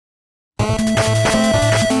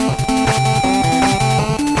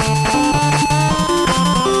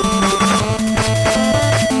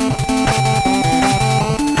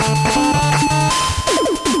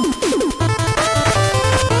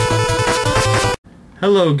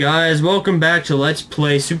Hello guys, welcome back to Let's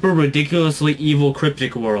Play Super Ridiculously Evil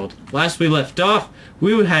Cryptic World. Last we left off,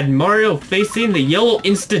 we had Mario facing the yellow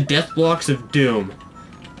insta-death blocks of doom.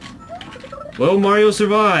 Will Mario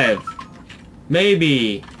survive?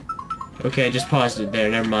 Maybe. Okay, I just paused it there,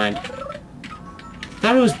 never mind.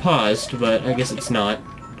 Thought it was paused, but I guess it's not.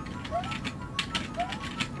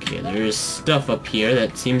 Okay, there's stuff up here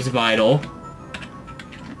that seems vital.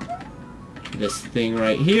 This thing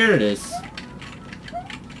right here, this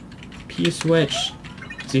P-switch.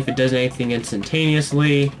 See if it does anything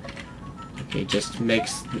instantaneously. Okay, just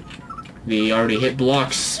makes the already hit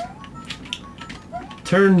blocks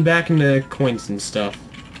turn back into coins and stuff.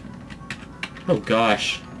 Oh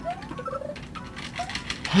gosh.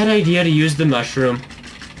 Had idea to use the mushroom.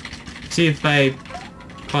 See if I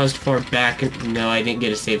paused far back. No, I didn't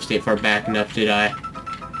get a save state far back enough, did I?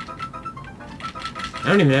 I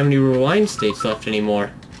don't even have any rewind states left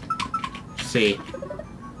anymore. Let's see.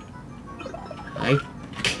 I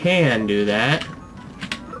can do that.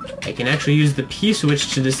 I can actually use the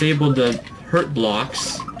P-switch to disable the hurt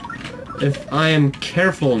blocks if I am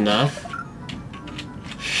careful enough.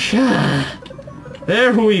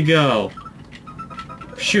 There we go.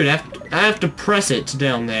 Shoot, I have to press it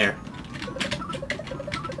down there.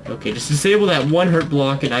 Okay, just disable that one hurt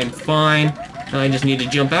block and I'm fine. Now I just need to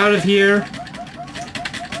jump out of here.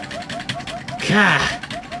 Gah!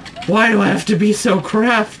 Why do I have to be so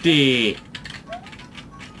crafty?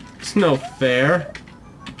 It's no fair.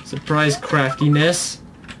 Surprise craftiness.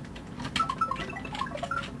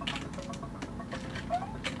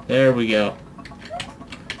 There we go.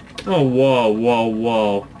 Oh, whoa, whoa,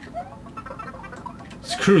 whoa.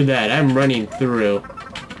 Screw that, I'm running through.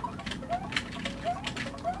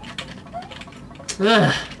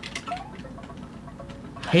 Ugh.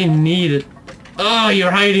 I need it. Oh,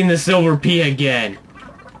 you're hiding the silver P again.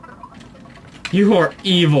 You are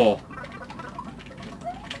evil.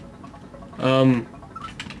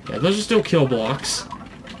 Yeah, those are still kill blocks.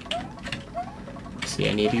 Let's see,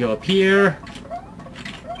 I need to go up here.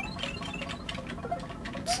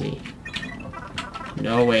 Let's see.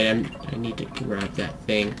 No, wait, I need to grab that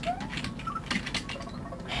thing.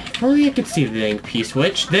 If only I could see the thing.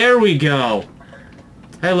 P-switch. There we go!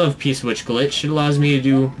 I love P-switch glitch. It allows me to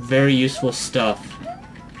do very useful stuff.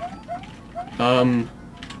 I'm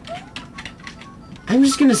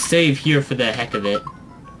just gonna save here for the heck of it.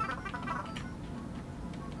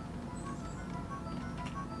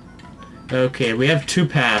 Okay, we have two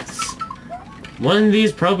paths. One of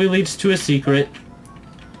these probably leads to a secret.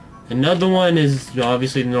 Another one is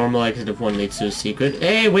obviously the normal exit if one leads to a secret.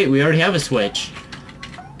 Hey, wait, we already have a switch.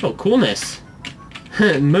 Oh, coolness.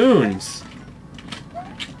 Moons.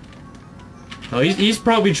 Oh, he's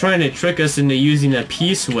probably trying to trick us into using a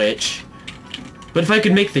P-switch. But if I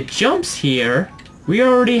could make the jumps here, we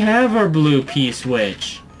already have our blue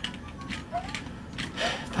P-switch.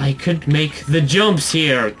 If I could make the jumps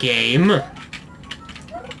here, game.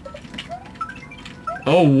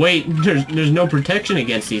 Oh, wait, there's no protection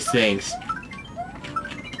against these things.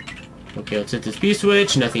 Okay, let's hit this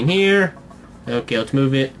P-switch, nothing here. Okay, let's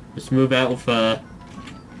move it. Let's move out with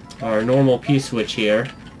our normal P-switch here.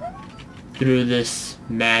 Through this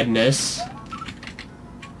madness.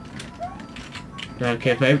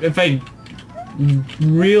 Okay, if I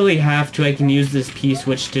really have to, I can use this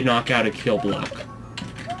P-switch to knock out a kill block.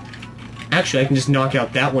 Actually, I can just knock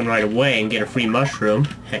out that one right away and get a free mushroom.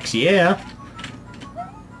 Heck yeah!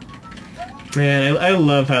 Man, I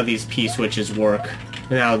love how these P-switches work.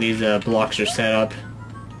 And how these blocks are set up.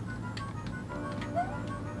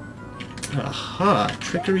 Aha!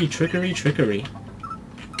 Trickery, trickery, trickery.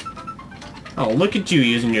 Oh, look at you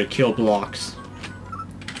using your kill blocks.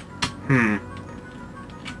 It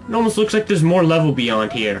almost looks like there's more level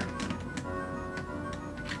beyond here.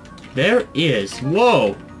 There is.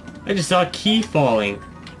 Whoa! I just saw a key falling.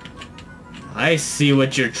 I see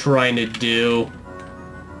what you're trying to do.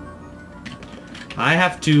 I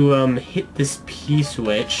have to hit this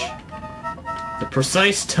P-switch the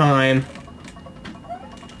precise time.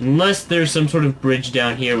 Unless there's some sort of bridge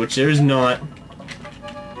down here, which there is not.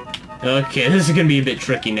 Okay, this is gonna be a bit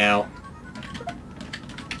tricky now.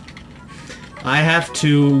 I have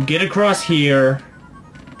to get across here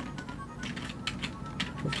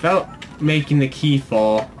without making the key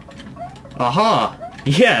fall. Aha!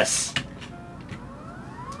 Yes!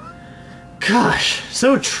 Gosh,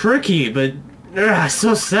 so tricky, but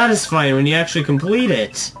so satisfying when you actually complete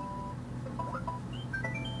it.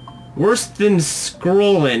 Worse than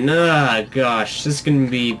scrolling. Gosh, this is gonna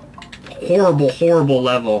be horrible, horrible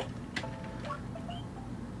level.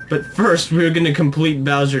 But first, we're gonna complete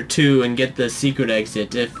Bowser 2 and get the secret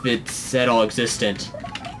exit, if it's at all existent.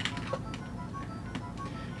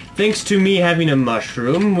 Thanks to me having a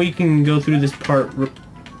mushroom, we can go through this part...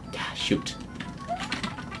 Shoot.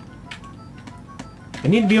 I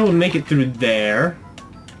need to be able to make it through there.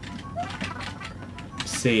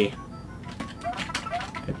 Let's see.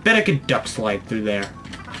 I bet I could duck slide through there.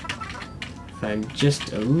 If I'm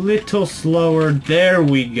just a little slower, there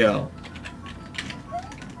we go.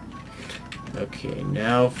 Okay,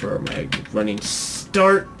 now for my running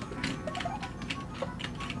start.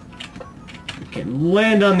 We can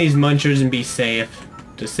land on these munchers and be safe,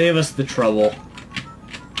 to save us the trouble.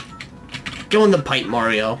 Go in the pipe,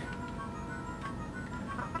 Mario.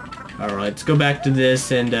 Alright, let's go back to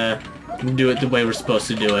this and do it the way we're supposed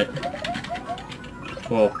to do it.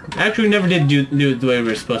 Well, actually we never did do it the way we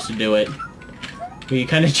were supposed to do it. We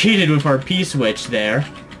kind of cheated with our P-switch there.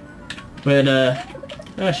 But,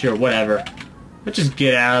 sure, whatever. Let's just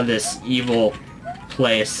get out of this evil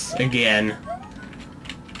place again.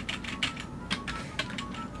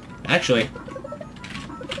 Actually,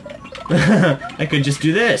 I could just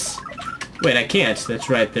do this. Wait, I can't. That's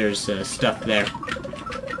right, there's stuff there.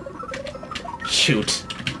 Shoot.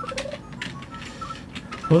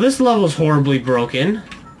 Well, this level's horribly broken.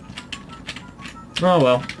 Oh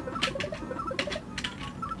well.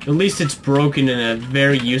 At least it's broken in a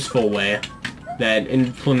very useful way that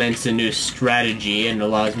implements a new strategy and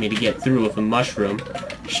allows me to get through with a mushroom.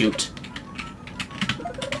 Shoot.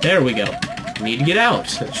 There we go. I need to get out.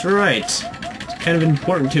 That's right. It's kind of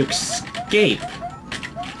important to escape.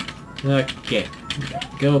 Okay.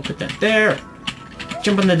 Go put that there.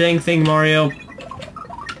 Jump on the dang thing, Mario.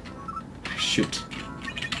 Shoot.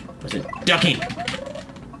 Wasn't ducking.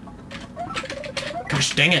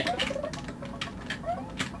 Gosh dang it.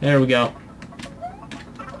 There we go.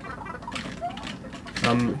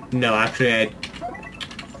 No, actually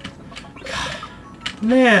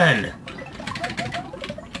Man!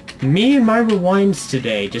 Me and my rewinds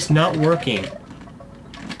today, just not working.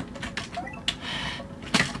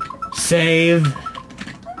 Save.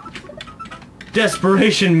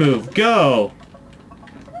 Desperation move, go!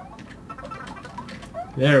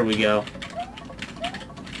 There we go.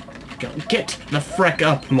 Get the freck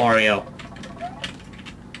up, Mario.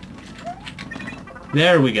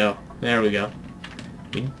 There we go. There we go.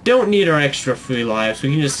 We don't need our extra free lives.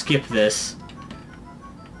 We can just skip this.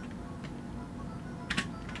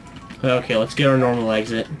 Okay, let's get our normal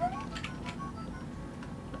exit.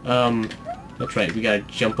 That's right. We gotta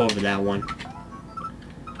jump over that one.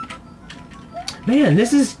 Man,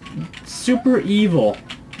 this is super evil.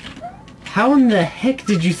 How in the heck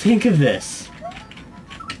did you think of this?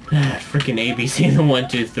 Frickin' ABC, the 1,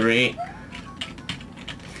 2, 3.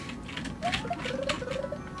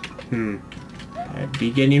 I'd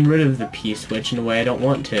be getting rid of the P-switch in a way I don't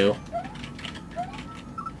want to.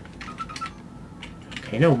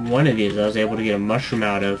 Okay, I know one of these I was able to get a mushroom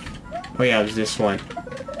out of. Oh yeah, it was this one.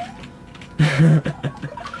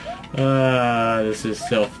 This is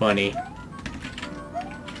so funny.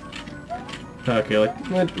 Okay,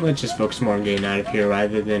 let's just focus more on getting out of here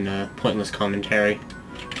rather than pointless commentary.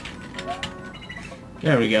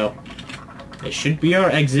 There we go. This should be our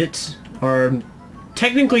exit. Our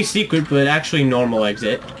technically secret, but actually normal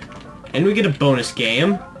exit. And we get a bonus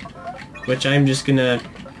game, which I'm just gonna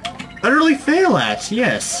utterly fail at,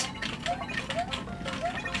 yes.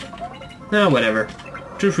 No, whatever.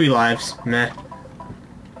 2 free lives, meh.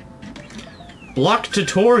 Block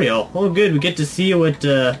tutorial. Oh good, we get to see what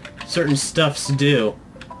certain stuffs do.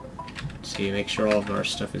 Let's see, make sure all of our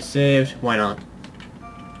stuff is saved. Why not?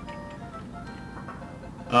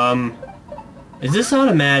 Is this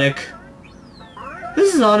automatic?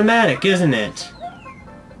 This is automatic, isn't it?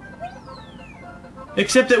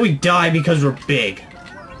 Except that we die because we're big.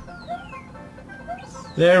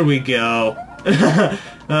 There we go.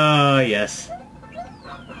 Yes.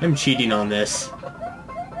 I'm cheating on this.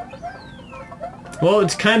 Well,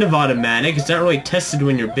 it's kind of automatic. It's not really tested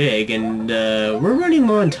when you're big, and we're running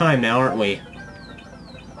low on time now, aren't we?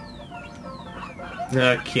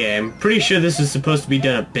 Okay, I'm pretty sure this is supposed to be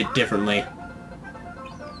done a bit differently.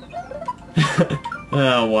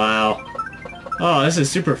 Oh, wow. Oh, this is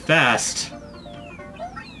super fast.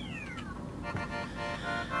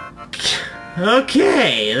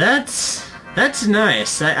 Okay, that's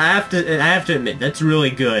nice. I have to admit, that's really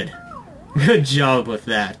good. Good job with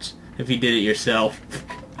that, if you did it yourself.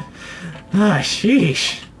 Ah,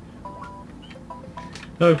 sheesh.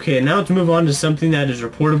 Okay, now let's move on to something that is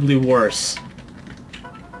reportedly worse.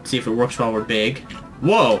 See if it works while we're big.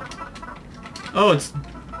 Whoa! Oh, it's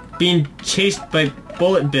being chased by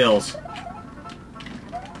bullet bills.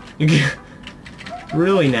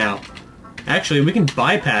 Really now. Actually, we can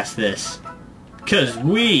bypass this. Because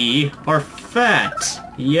we are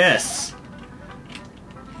fat. Yes.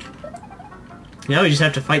 Now we just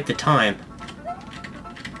have to fight the time.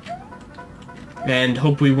 And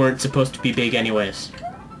hope we weren't supposed to be big anyways.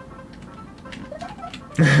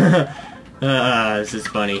 This is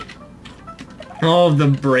funny. All of the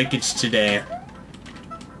breakage today.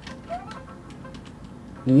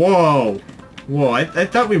 Whoa! Whoa, I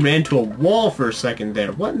thought we ran into a wall for a second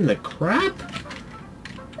there. What in the crap?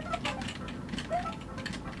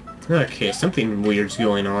 Okay, something weird's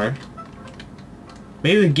going on.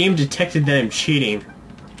 Maybe the game detected that I'm cheating.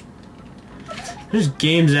 There's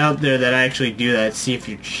games out there that actually do that, see if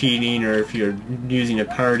you're cheating or if you're using a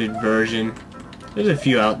pirated version. There's a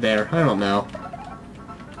few out there, I don't know.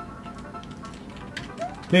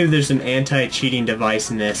 Maybe there's some anti-cheating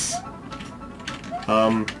device in this.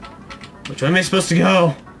 Which way am I supposed to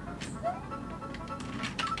go?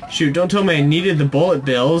 Shoot, don't tell me I needed the bullet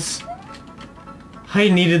bills. I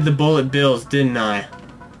needed the bullet bills, didn't I?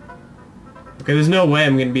 Okay, there's no way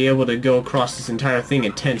I'm gonna be able to go across this entire thing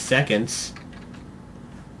in 10 seconds.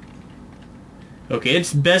 Okay,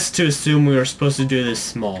 it's best to assume we were supposed to do this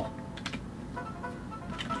small.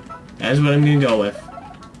 That's what I'm gonna go with.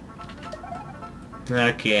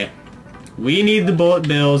 Okay. We need the bullet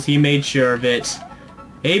bills, he made sure of it.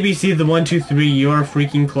 ABC the 1, 2, 3, you're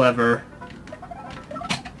freaking clever.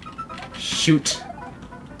 Shoot.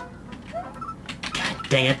 God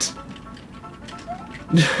dang it.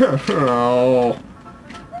 Oh.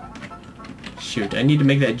 Shoot, I need to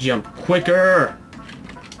make that jump quicker.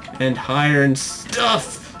 And higher and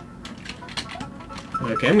stuff.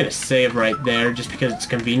 Okay, I'm gonna save right there just because it's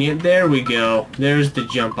convenient. There we go. There's the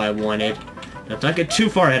jump I wanted. Now, let's not get too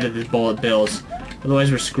far ahead of the bullet bills.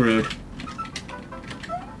 Otherwise we're screwed.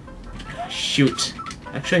 Shoot.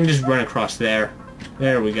 Actually, I can just run across there.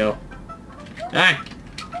 There we go. Ah!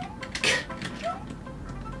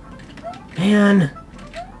 Man!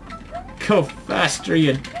 Go faster,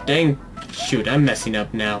 you dang... Shoot, I'm messing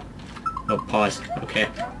up now. Oh, pause. Okay.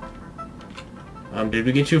 Did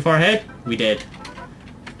we get too far ahead? We did.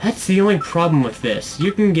 That's the only problem with this.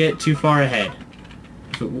 You can get too far ahead.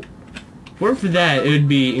 If it were for that, it would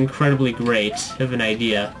be incredibly great of an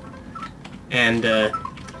idea. And,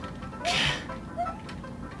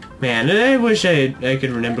 man, I wish I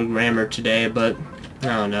could remember grammar today, but I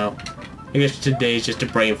don't know. I guess today's just a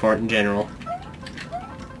brain fart in general.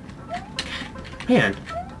 Man.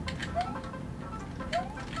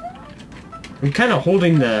 I'm kind of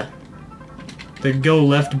holding the go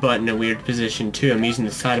left button in a weird position too. I'm using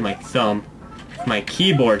the side of my thumb. My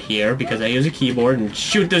keyboard here, because I use a keyboard, and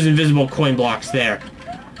shoot those invisible coin blocks there.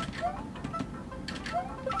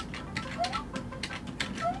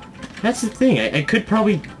 That's the thing, I could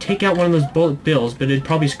probably take out one of those bullet bills, but it'd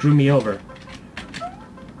probably screw me over.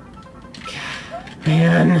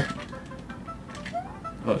 Man.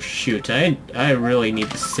 Oh shoot, I really need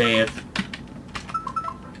to save.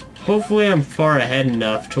 Hopefully I'm far ahead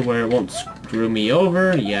enough to where it won't screw me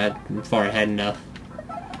over. Yeah, I'm far ahead enough.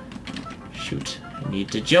 Shoot, I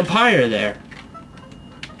need to jump higher there.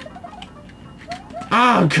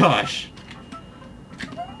 Oh gosh.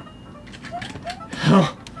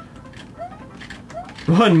 Oh.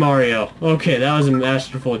 Run, Mario. Okay, that was a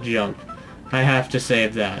masterful jump. I have to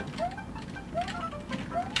save that.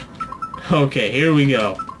 Okay, here we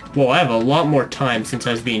go. Whoa, I have a lot more time since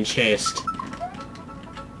I was being chased.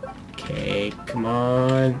 Okay, come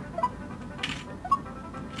on.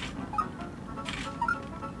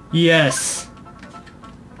 Yes!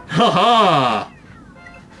 Haha!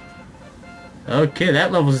 Okay,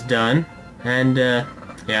 that level's done. And,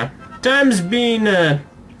 yeah. Time's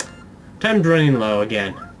running low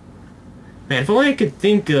again. Man, if only I could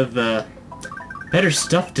think of, better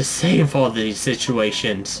stuff to save all these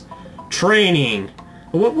situations. Training!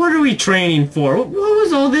 What are we training for? What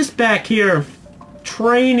was all this back here?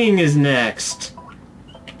 Training is next.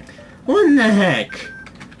 What in the heck?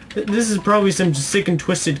 This is probably some sick and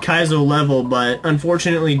twisted Kaizo level, but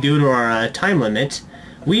unfortunately due to our time limit,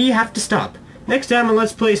 we have to stop. Next time on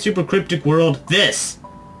Let's Play Super Cryptic World, this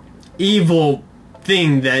evil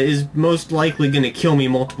thing that is most likely going to kill me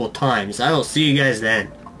multiple times. I will see you guys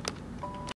then.